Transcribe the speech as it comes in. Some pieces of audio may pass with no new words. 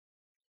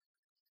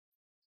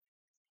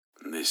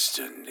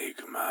Mr.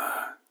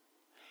 Nigma,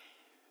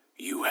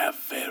 you have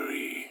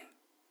very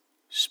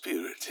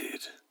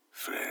spirited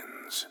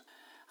friends.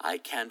 I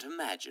can't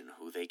imagine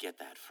who they get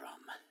that from.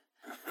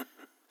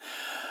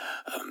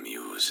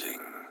 Amusing,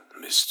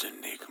 Mr.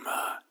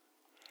 Nigma.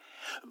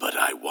 But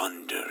I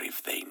wonder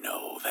if they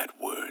know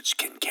that words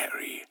can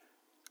carry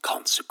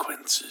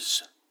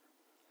consequences.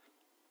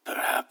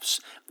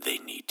 Perhaps they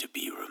need to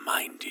be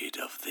reminded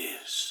of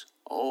this.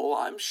 Oh,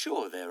 I'm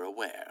sure they're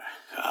aware.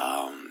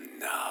 Come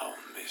now,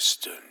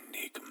 Mr.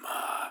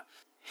 Nigma.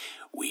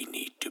 We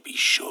need to be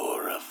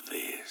sure of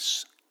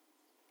this.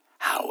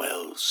 How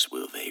else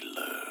will they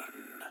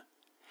learn?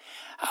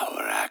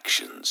 Our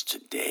actions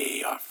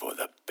today are for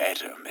the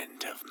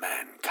betterment of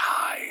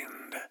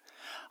mankind,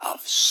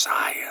 of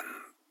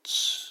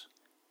science.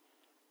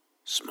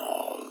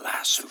 Small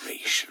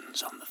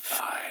lacerations on the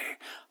thigh,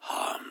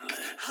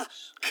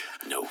 harmless.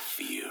 No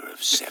fear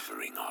of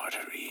severing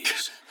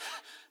arteries.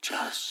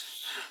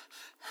 Just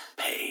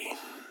pain.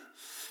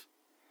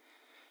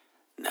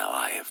 Now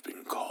I have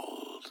been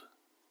called,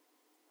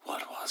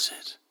 what was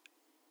it?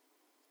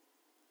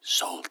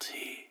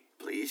 Salty.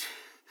 Please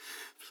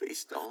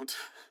don't.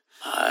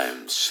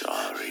 I'm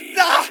sorry,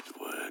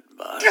 Edward,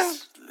 but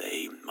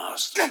they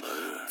must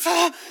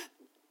learn.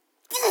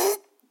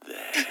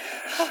 There.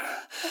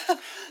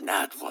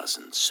 That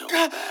wasn't so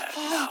bad,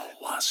 now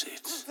was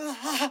it?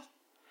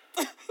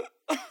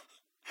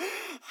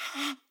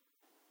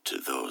 To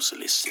those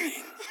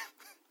listening,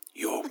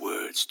 your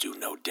words do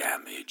no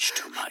damage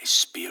to my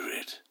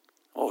spirit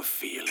or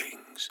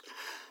feelings,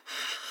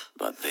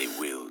 but they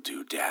will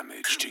do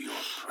damage to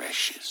your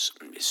precious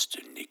Mr.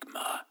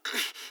 Nigma.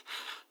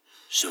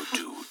 So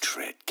do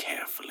tread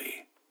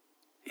carefully.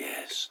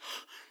 Yes,